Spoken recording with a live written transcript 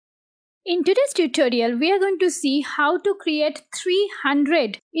In today's tutorial, we are going to see how to create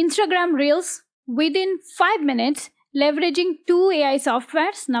 300 Instagram Reels within 5 minutes leveraging two AI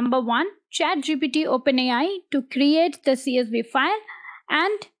softwares. Number one, ChatGPT OpenAI to create the CSV file,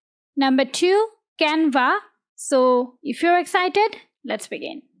 and number two, Canva. So if you're excited, let's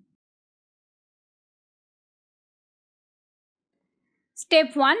begin.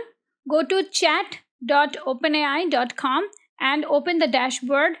 Step 1, go to chat.openai.com and open the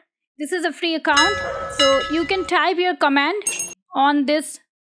dashboard. This is a free account, so you can type your command on this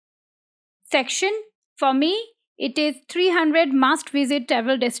section. For me, it is 300 must-visit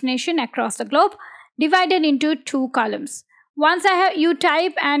travel destination across the globe, divided into 2 columns. Once you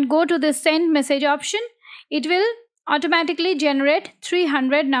type and go to the send message option, it will automatically generate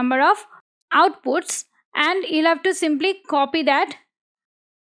 300 number of outputs, and you'll have to simply copy that.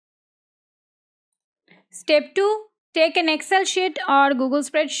 Step 2, take an Excel sheet or Google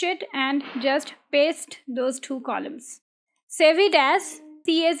spreadsheet and just paste those 2 columns. Save it as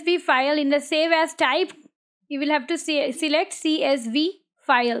CSV file. In the save as type, you will have to select CSV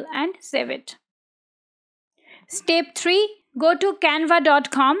file and save it. Step 3, go to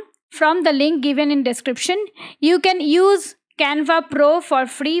canva.com from the link given in description. You can use Canva Pro for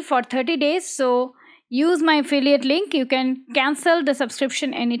free for 30 days. So use my affiliate link. You can cancel the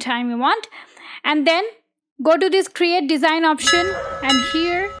subscription anytime you want. And then go to this create design option, and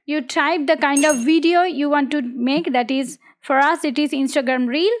here you type the kind of video you want to make. That is, for us it is Instagram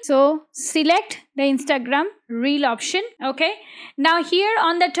Reel. So select the Instagram Reel option. Okay. Now here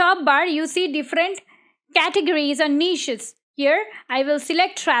on the top bar you see different categories or niches. Here I will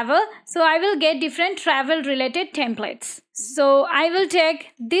select travel. So I will get different travel related templates. So I will take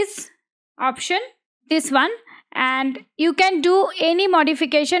this option, this one, and you can do any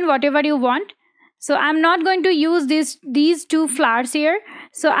modification whatever you want. So I'm not going to use these 2 flowers here.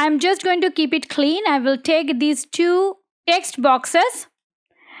 So I'm just going to keep it clean. I will take these 2 text boxes.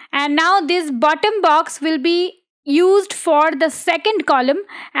 And now this bottom box will be used for the second column,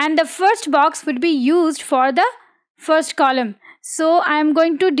 and the first box would be used for the first column. So I'm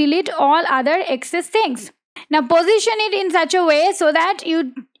going to delete all other excess things. Now position it in such a way so that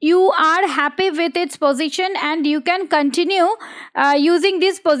you are happy with its position, and you can continue using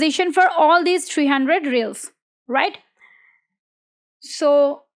this position for all these 300 reels, right?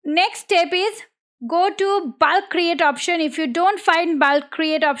 So next step is go to bulk create option. If you don't find bulk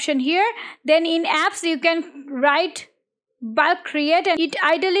create option here, then in apps you can write bulk create, and it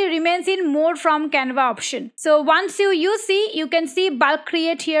ideally remains in more from Canva option. So once you can see bulk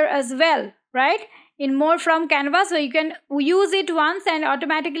create here as well, right? In more from Canva, so you can use it once and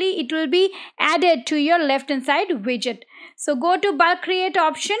automatically it will be added to your left hand side widget. So go to bulk create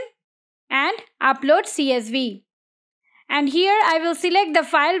option and upload CSV, and here I will select the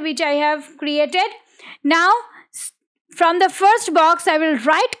file which I have created. Now from the first box I will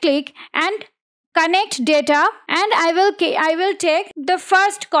right click and connect data, and I will take the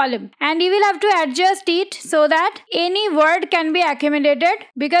first column, and you will have to adjust it so that any word can be accommodated,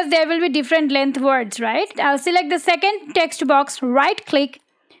 because there will be different length words, right? I'll select the second text box, right click,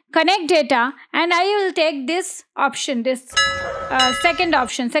 connect data, and I will take this option, this second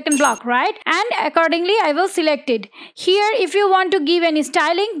block, right? And accordingly I will select it. Here if you want to give any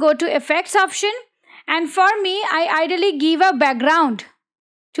styling, go to effects option, and for me I ideally give a background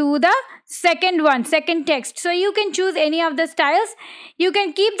to the second text. So you can choose any of the styles. You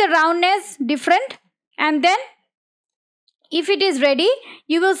can keep the roundness different, and then if it is ready,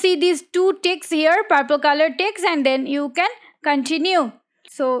 you will see these 2 ticks here, purple color ticks, and then you can continue.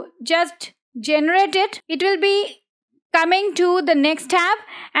 So just generate it. It will be coming to the next tab,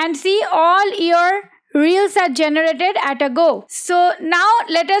 and see all your reels are generated at a go. So now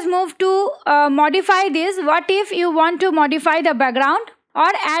let us move to modify this. What if you want to modify the background or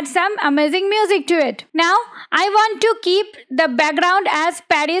add some amazing music to it? Now I want to keep the background as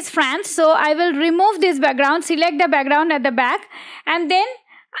Paris, France. So I will remove this background, select the background at the back, and then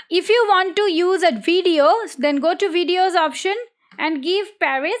if you want to use a video, then go to videos option and give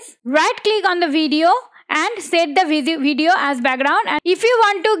Paris. Right click on the video and set the video as background. And if you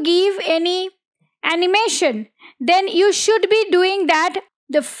want to give any animation, then you should be doing that.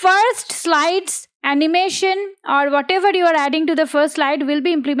 The first slides animation or whatever you are adding to the first slide will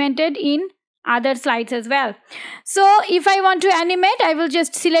be implemented in other slides as well. So if I want to animate, I will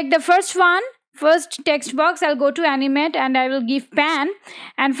just select the first text box. I'll go to animate and I will give pan,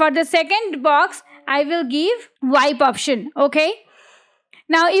 and for the second box I will give wipe option. Okay.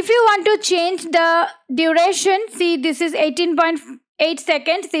 Now if you want to change the duration, see this is 18.8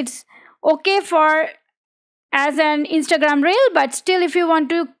 seconds. It's okay for as an Instagram reel, but still if you want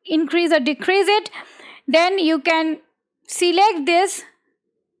to increase or decrease it, then you can select this,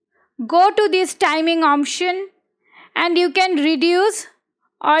 go to this timing option, and you can reduce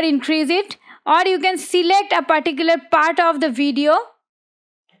or increase it, or you can select a particular part of the video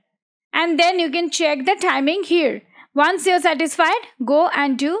and then you can check the timing here. Once you're satisfied, go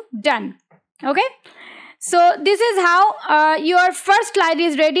and do done. Okay, so this is how your first slide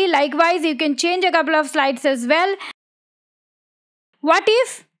is ready. Likewise, you can change a couple of slides as well. What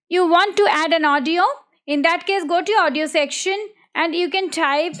if you want to add an audio? In that case, go to audio section and you can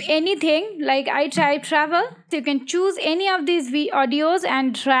type anything, like I type travel. So you can choose any of these audios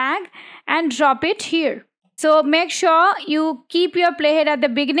and drag and drop it here. So make sure you keep your playhead at the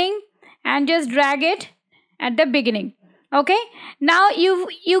beginning and just drag it at the beginning. Okay, now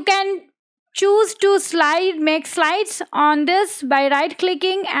you can choose to make slides on this by right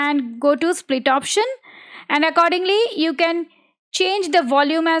clicking and go to split option, and accordingly you can change the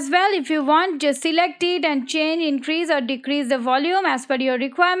volume as well. If you want, just select it and change, increase or decrease the volume as per your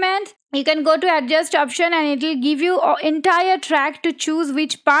requirement. You can go to adjust option and it will give you an entire track to choose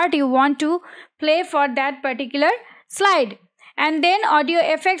which part you want to play for that particular slide. And then audio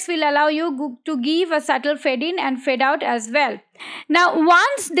effects will allow you to give a subtle fade in and fade out as well. Now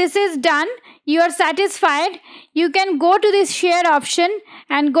once this is done, you are satisfied, you can go to this share option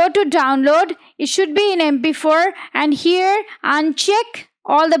and go to download. It should be in MP4, and here uncheck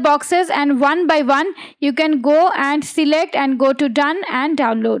all the boxes and one by one you can go and select and go to done and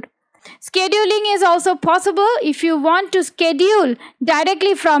download. Scheduling is also possible. If you want to schedule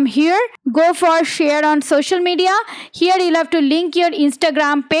directly from here, go for share on social media. Here you'll have to link your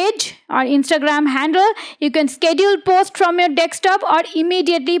Instagram page or Instagram handle. You can schedule post from your desktop or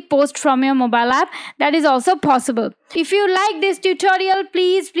immediately post from your mobile app. That is also possible. If you like this tutorial,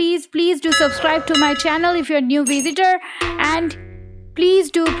 please do subscribe to my channel if you're a new visitor, and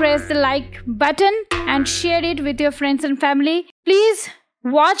please do press the like button and share it with your friends and family. Please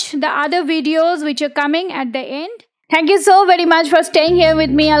watch the other videos which are coming at the end. Thank you so very much for staying here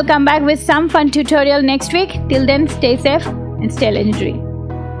with me. I'll come back with some fun tutorial next week. Till then, stay safe and stay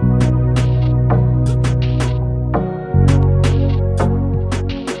legendary.